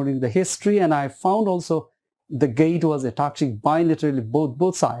ataxic according to the history, and I found also the gait was ataxic bilaterally,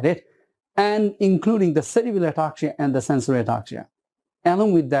 both-sided, and including the cerebral ataxia and the sensory ataxia.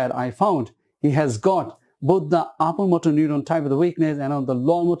 Along with that, I found he has got both the upper motor neuron type of the weakness and on the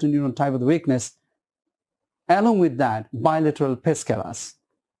lower motor neuron type of the weakness, along with that bilateral PACE cavus.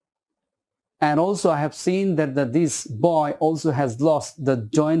 And also I have seen that this boy also has lost the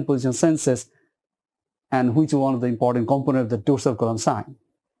joint position senses, and which is one of the important components of the dorsal column sign.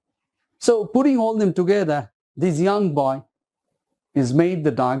 So putting all them together, this young boy is made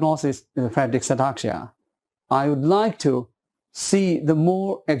the diagnosis of Friedreich's ataxia. I would like to see the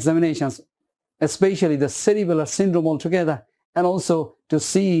more examinations, especially the cerebellar syndrome altogether, and also to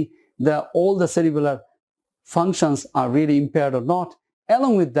see all the cerebellar functions are really impaired or not.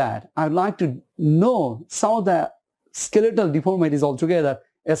 Along with that, I'd like to know some of the skeletal deformities altogether,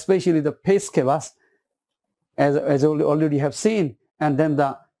 especially the PACE cavus, as you already have seen, and then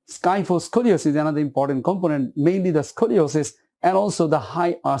the scoliosis is another important component, mainly the scoliosis, and also the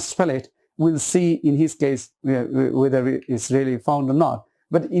high arch palate. We'll see in his case whether it's really found or not.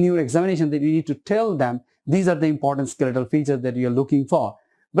 But in your examination, that you need to tell them these are the important skeletal features that you're looking for.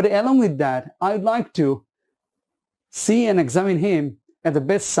 But along with that, I'd like to see and examine him at the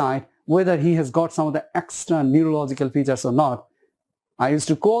bedside whether he has got some of the extra neurological features or not. I used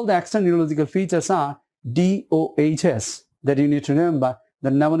to call the extra neurological features are DOHS, that you need to remember,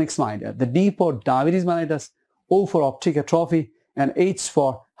 the mnemonics minder. The D for diabetes mellitus, O for optic atrophy, and H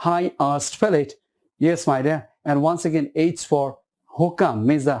for high arched palate. Yes, my dear. And once again, H for HOCM,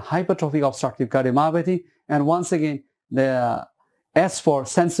 means the hypertrophic obstructive cardiomyopathy, and once again the S for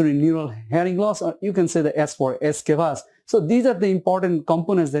sensory neural hearing loss, or you can say the S for S cavus. So these are the important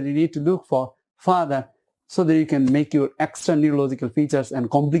components that you need to look for further, so that you can make your extra neurological features and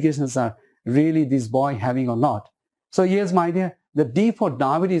complications are really this boy having or not. So yes, my dear, the D for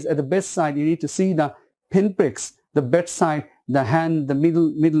diabetes, at the bedside you need to see the pinpricks, the bedside, the hand, the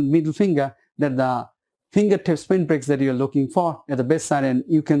middle finger, that the fingertips pinpricks that you're looking for at the bedside, and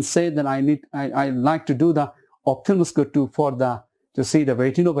you can say that I like to do the ophthalmoscope to see the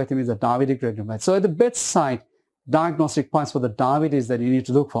retinopathy, means the diabetic retinopathy. So at the bedside, diagnostic points for the diabetes that you need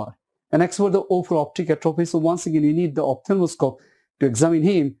to look for. And next for the O for optic atrophy. So once again, you need the ophthalmoscope to examine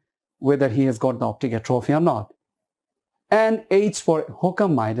him whether he has got the optic atrophy or not. And H for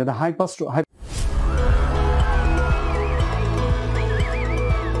HOCM minder, the hypertrophic.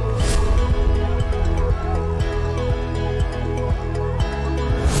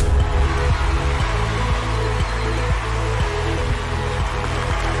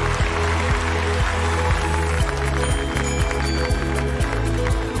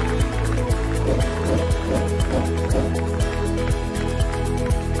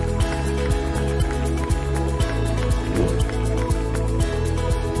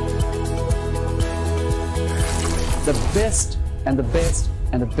 and the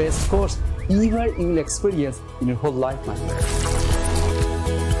best course ever you will experience in your whole life, my friend.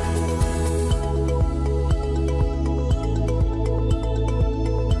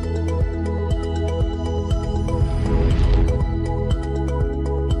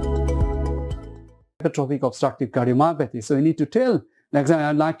 Hypertrophic obstructive cardiomyopathy. So you need to tell the examiner,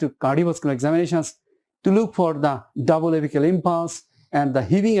 I'd like to cardiovascular examinations to look for the double apical impulse and the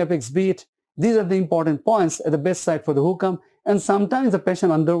heaving apex beat. These are the important points at the bedside for the hook'em. And sometimes the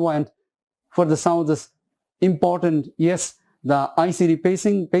patient underwent for some of this important, yes, the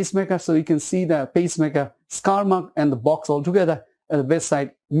ICD pacemaker. So you can see the pacemaker scar mark and the box altogether at the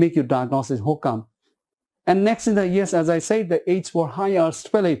bedside, make your diagnosis hook'em. And next in the, yes, as I said, the H4 high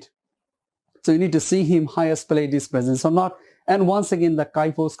arched palate. So you need to see him higher palate is present or not. And once again, the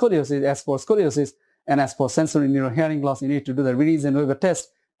kypho scoliosis, S4 scoliosis, and as for sensory neural hearing loss, you need to do the Rees and Weber test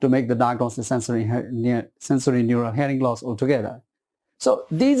to make the diagnosis sensory neural hearing loss altogether. So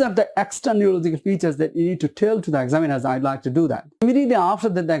these are the extra neurological features that you need to tell to the examiners. I'd like to do that. Immediately after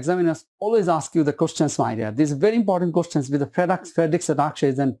that, the examiners always ask you the questions, my dear. These very important questions with the Friedreich's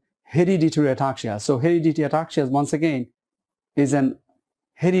ataxia and hereditary ataxia. So hereditary ataxia, once again, is an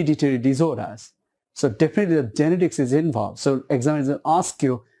hereditary disorders. So definitely the genetics is involved. So examiners will ask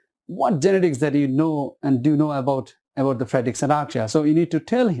you what genetics that you know and do know about the Friedreich's ataxia. So you need to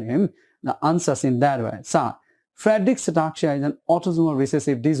tell him the answers in that way. So Friedreich's ataxia is an autosomal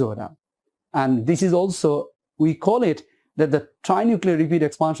recessive disorder. And this is also, we call it that the trinuclear repeat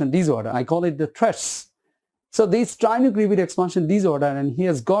expansion disorder. I call it the TRES. So this trinuclear repeat expansion disorder, and he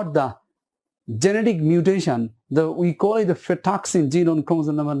has got the genetic mutation, we call it the frataxin gene on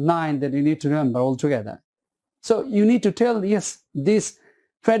chromosome number 9 that you need to remember altogether. So you need to tell, yes, this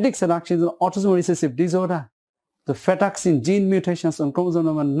Friedreich's ataxia is an autosomal recessive disorder. The frataxin gene mutations on chromosome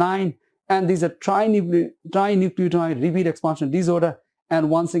number 9, and these are trinucleotide repeat expansion disorder. And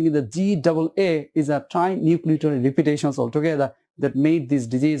once again, the GAA is a trinucleotide repetitions altogether that made this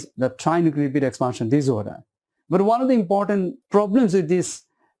disease the trinucleotide repeat expansion disorder. But one of the important problems with this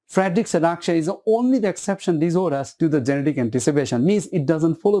Friedreich's ataxia is only the exception disorders to the genetic anticipation, means it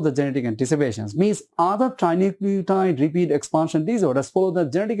doesn't follow the genetic anticipations, means other trinucleotide repeat expansion disorders follow the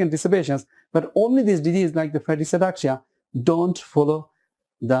genetic anticipations, but only this disease like the Friedreich's ataxia don't follow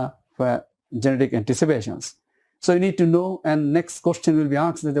the genetic anticipations. So you need to know, and next question will be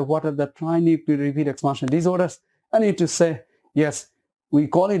asked that what are the trinucleotide repeat expansion disorders? I need to say, yes, we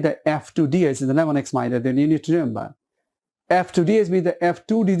call it the F2DS, is the mnemonics, my dear, then you need to remember. F2DS means the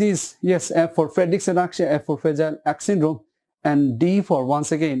F2 disease, yes, F for Friedreich's ataxia, F for Fragile X syndrome, and D for,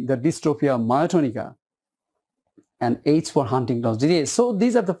 once again, the dystrophia myotonica, and H for Huntington's disease. So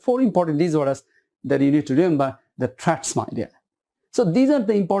these are the 4 important disorders that you need to remember, the TRES, my dear. So these are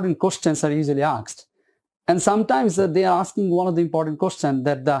the important questions are usually asked. And sometimes they are asking one of the important questions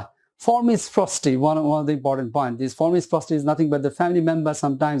that the form is frosty, one of the important points. This form is frosty is nothing but the family member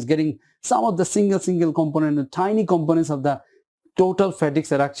sometimes getting some of the single component, the tiny components of the total Friedreich's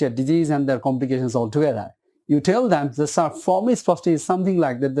ataxia disease and their complications altogether. You tell them the form is frosty is something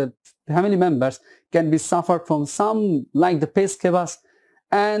like that the family members can be suffered from some like the pes cavus,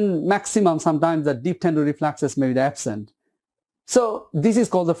 and maximum sometimes the deep tendon reflexes may be absent. So this is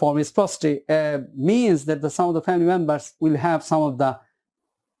called the form is frosty, means that some of the family members will have some of the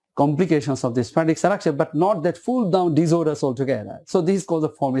complications of this Friedreich's ataxia, but not that full down disorders altogether. So this is called the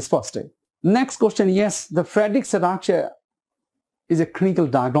form is frosty. Next question, yes, the Friedreich's ataxia is a clinical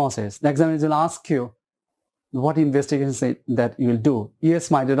diagnosis. The examiner will ask you what investigations that you will do. Yes,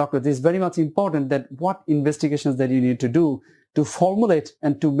 my dear doctor, this is very much important that what investigations that you need to do to formulate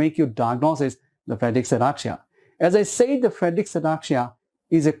and to make your diagnosis the Friedreich's ataxia. As I said, the Friedreich's ataxia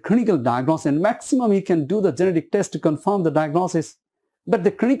is a clinical diagnosis, and maximum you can do the genetic test to confirm the diagnosis. But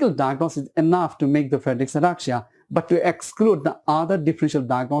the clinical diagnosis is enough to make the Friedreich's ataxia, but to exclude the other differential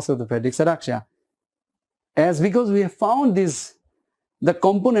diagnosis of the Friedreich's ataxia. Because we have found the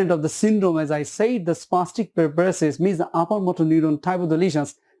component of the syndrome, as I said, the spastic paraparesis means the upper motor neuron type of the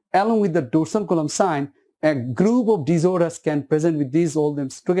lesions, along with the dorsal column sign, a group of disorders can present with these all them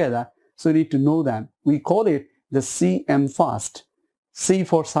together. So you need to know them. We call it the CM fast. C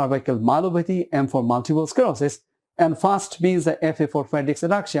for cervical myelopathy, M for multiple sclerosis, and FAST means the FA for Friedreich's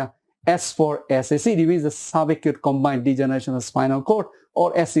ataxia, S for SsAcademy means the subacute combined degeneration of the spinal cord,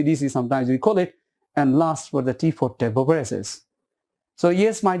 or SCDC sometimes we call it, and last for the T for TEPOPARESIS. So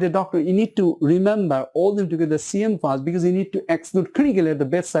yes, my dear doctor, you need to remember all them together CM fast, because you need to exclude clinically at the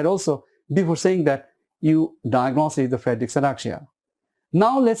bedside also before saying that you diagnose the Friedreich's ataxia.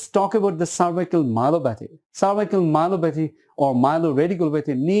 Now let's talk about the cervical myelopathy. Cervical myelopathy or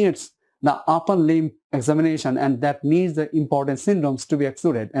myeloradiculopathy needs the upper limb examination, and that needs the important syndromes to be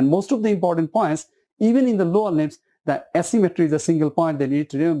excluded. And most of the important points, even in the lower limbs, the asymmetry is a single point they need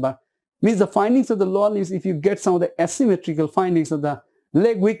to remember. Means the findings of the lower limbs, if you get some of the asymmetrical findings of the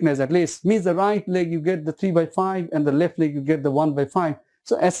leg weakness at least, means the right leg you get the 3/5 and the left leg you get the 1/5.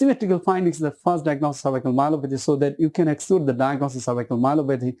 So asymmetrical findings is the first diagnosis of cervical myelopathy, so that you can exclude the diagnosis of cervical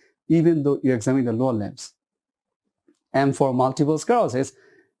myelopathy even though you examine the lower limbs. And for multiple sclerosis,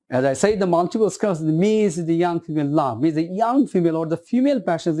 as I said, the multiple sclerosis means the young female love, means the young female or the female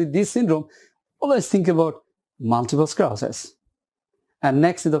patients with this syndrome always think about multiple sclerosis. And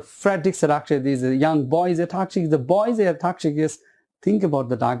next is the Friedreich's ataxia. These are young boys ataxic. The boys ataxic is think about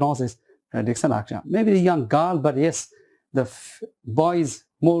the diagnosis Friedreich's ataxia. Maybe the young girl, but yes, the boys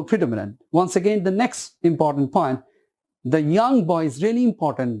more predominant. Once again, the next important point, the young boy is really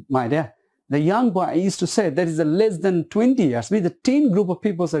important, my dear. The young boy, I used to say, that is a less than 20 years, means the teen group of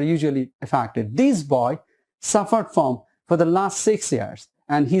people are usually affected. This boy suffered from for the last 6 years,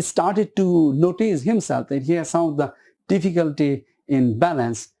 and he started to notice himself that he has some of the difficulty in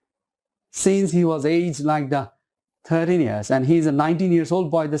balance since he was aged like the 13 years, and he is a 19 years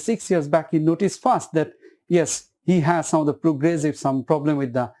old boy. The 6 years back, he noticed first that yes, he has some of the progressive, some problem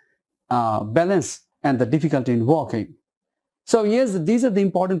with the balance and the difficulty in walking. So yes, these are the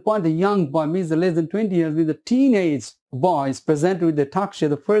important points. The young boy means the less than 20 years, with the teenage boys presented with the ataxia.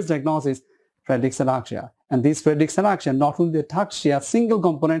 The first diagnosis, Friedreich's ataxia. And this Friedreich's ataxia, not only the ataxia, single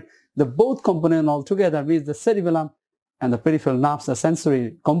component, the both component altogether, means the cerebellum and the peripheral nerves, the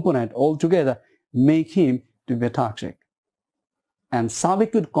sensory component altogether, make him to be ataxic. And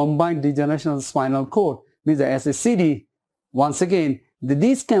subacute combined degeneration of the spinal cord, means the SsACademy. Once again,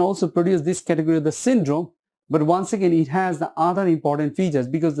 these can also produce this category of the syndrome. But once again, it has the other important features,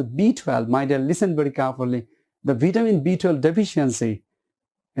 because the B12, my dear, listen very carefully, the vitamin B12 deficiency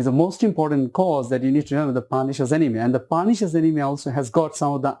is the most important cause that you need to remember, the pernicious anemia. And the pernicious anemia also has got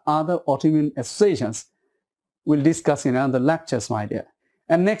some of the other autoimmune associations. We'll discuss in another lectures, my dear.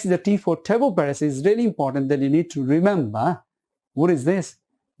 And next, the T4 teboparesis is really important that you need to remember. What is this?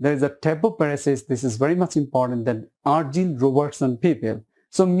 There is a teboparesis. This is very much important, that Argyll Robertson people.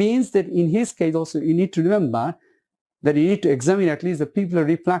 So means that in his case also you need to remember that you need to examine at least the pupillar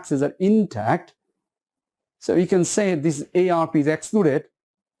reflexes are intact. So you can say this ARP is excluded.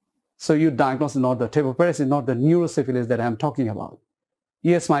 So you diagnose not the teboparesis, not the neurosyphilis that I am talking about.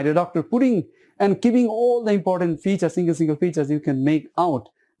 Yes, my dear doctor, putting and keeping all the important features, single features, you can make out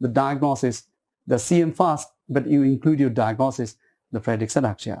the diagnosis, the CM fast, but you include your diagnosis, the Friedreich's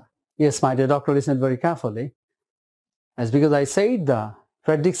ataxia. Yes, my dear doctor, listen very carefully. As because I said the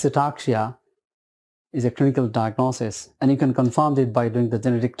Friedreich's ataxia is a clinical diagnosis, and you can confirm it by doing the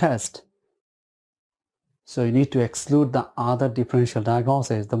genetic test. So you need to exclude the other differential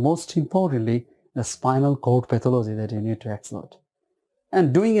diagnosis. The most importantly, the spinal cord pathology that you need to exclude.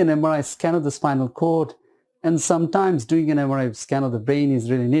 And doing an MRI scan of the spinal cord, and sometimes doing an MRI scan of the brain is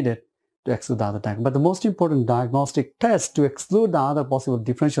really needed to exclude the other diagnosis. But the most important diagnostic test to exclude the other possible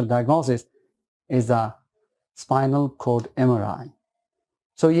differential diagnosis is the spinal cord MRI.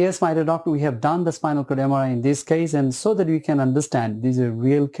 So yes, my dear doctor, we have done the spinal cord MRI in this case, and so that we can understand this is a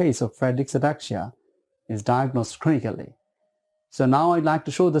real case of Friedreich's ataxia is diagnosed clinically. So now I'd like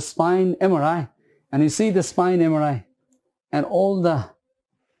to show the spine MRI, and you see the spine MRI and all the,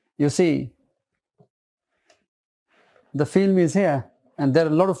 you see, the film is here, and there are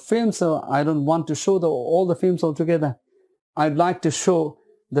a lot of films, so I don't want to show all the films altogether. I'd like to show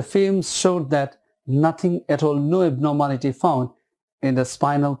the films showed that nothing at all, no abnormality found in the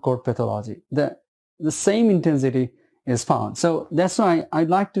spinal cord pathology. The same intensity is found. So that's why I'd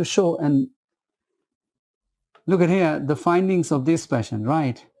like to show, and look at here, the findings of this patient,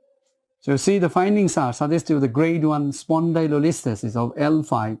 right? So you see the findings are suggestive of the grade 1 spondylolisthesis of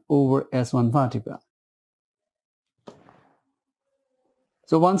L5 over S1 vertebra.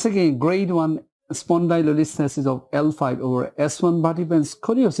 So once again, grade 1 spondylolisthesis of L5 over S1 vertebra and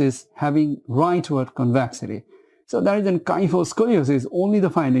scoliosis having rightward convexity. So there is a kyphoscoliosis, only the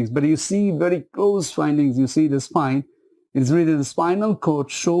findings, but you see very close findings. You see the spine. It's really the spinal cord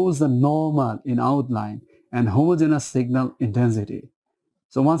shows the normal in outline and homogeneous signal intensity.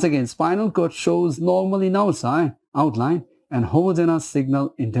 So once again, spinal cord shows normal in outline and homogeneous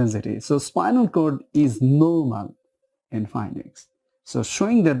signal intensity. So spinal cord is normal in findings. So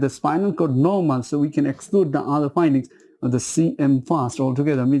showing that the spinal cord normal, so we can exclude the other findings of the CM fast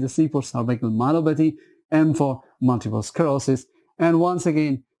altogether, means the C for cervical myelopathy, M for multiple sclerosis, and once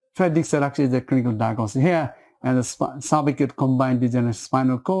again, Friedreich's ataxia is the clinical diagnosis here, and the subacute combined degeneration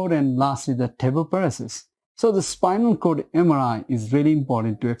spinal cord, and lastly the teboparesis. So the spinal cord MRI is really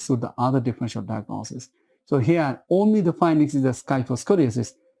important to exclude the other differential diagnosis. So here only the findings is the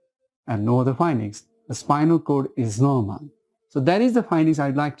kyphoscoliosis and no other findings. The spinal cord is normal. So that is the findings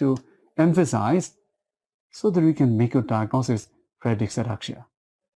I'd like to emphasize so that we can make a diagnosis Friedreich's ataxia.